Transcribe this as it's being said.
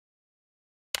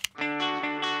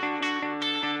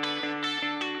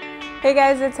Hey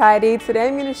guys, it's Heidi. Today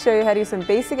I'm going to show you how to do some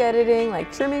basic editing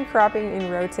like trimming, cropping,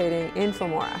 and rotating in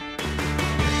Filmora.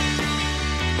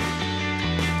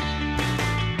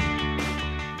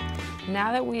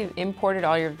 Now that we've imported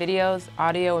all your videos,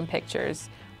 audio, and pictures,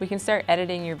 we can start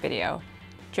editing your video.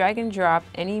 Drag and drop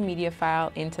any media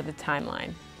file into the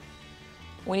timeline.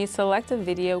 When you select a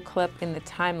video clip in the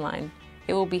timeline,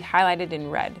 it will be highlighted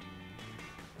in red.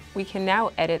 We can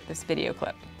now edit this video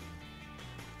clip.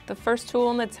 The first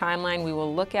tool in the timeline we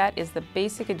will look at is the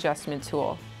Basic Adjustment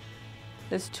tool.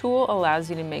 This tool allows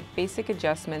you to make basic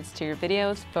adjustments to your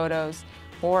videos, photos,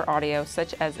 or audio,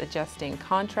 such as adjusting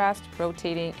contrast,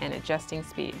 rotating, and adjusting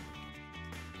speed.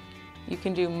 You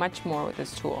can do much more with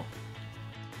this tool.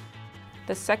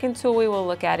 The second tool we will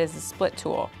look at is the Split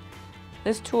tool.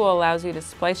 This tool allows you to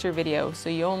splice your video so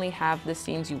you only have the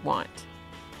scenes you want.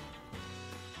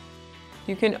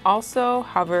 You can also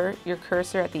hover your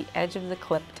cursor at the edge of the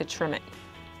clip to trim it.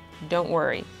 Don't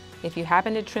worry, if you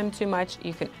happen to trim too much,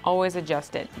 you can always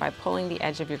adjust it by pulling the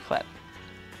edge of your clip.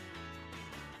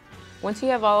 Once you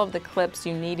have all of the clips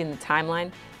you need in the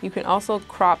timeline, you can also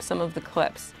crop some of the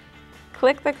clips.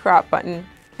 Click the crop button,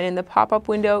 and in the pop-up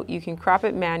window, you can crop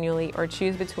it manually or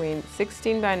choose between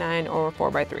 16:9 or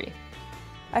 4:3.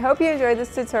 I hope you enjoyed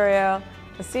this tutorial.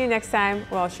 I'll see you next time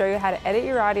where I'll show you how to edit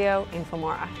your audio in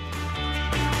Filmora.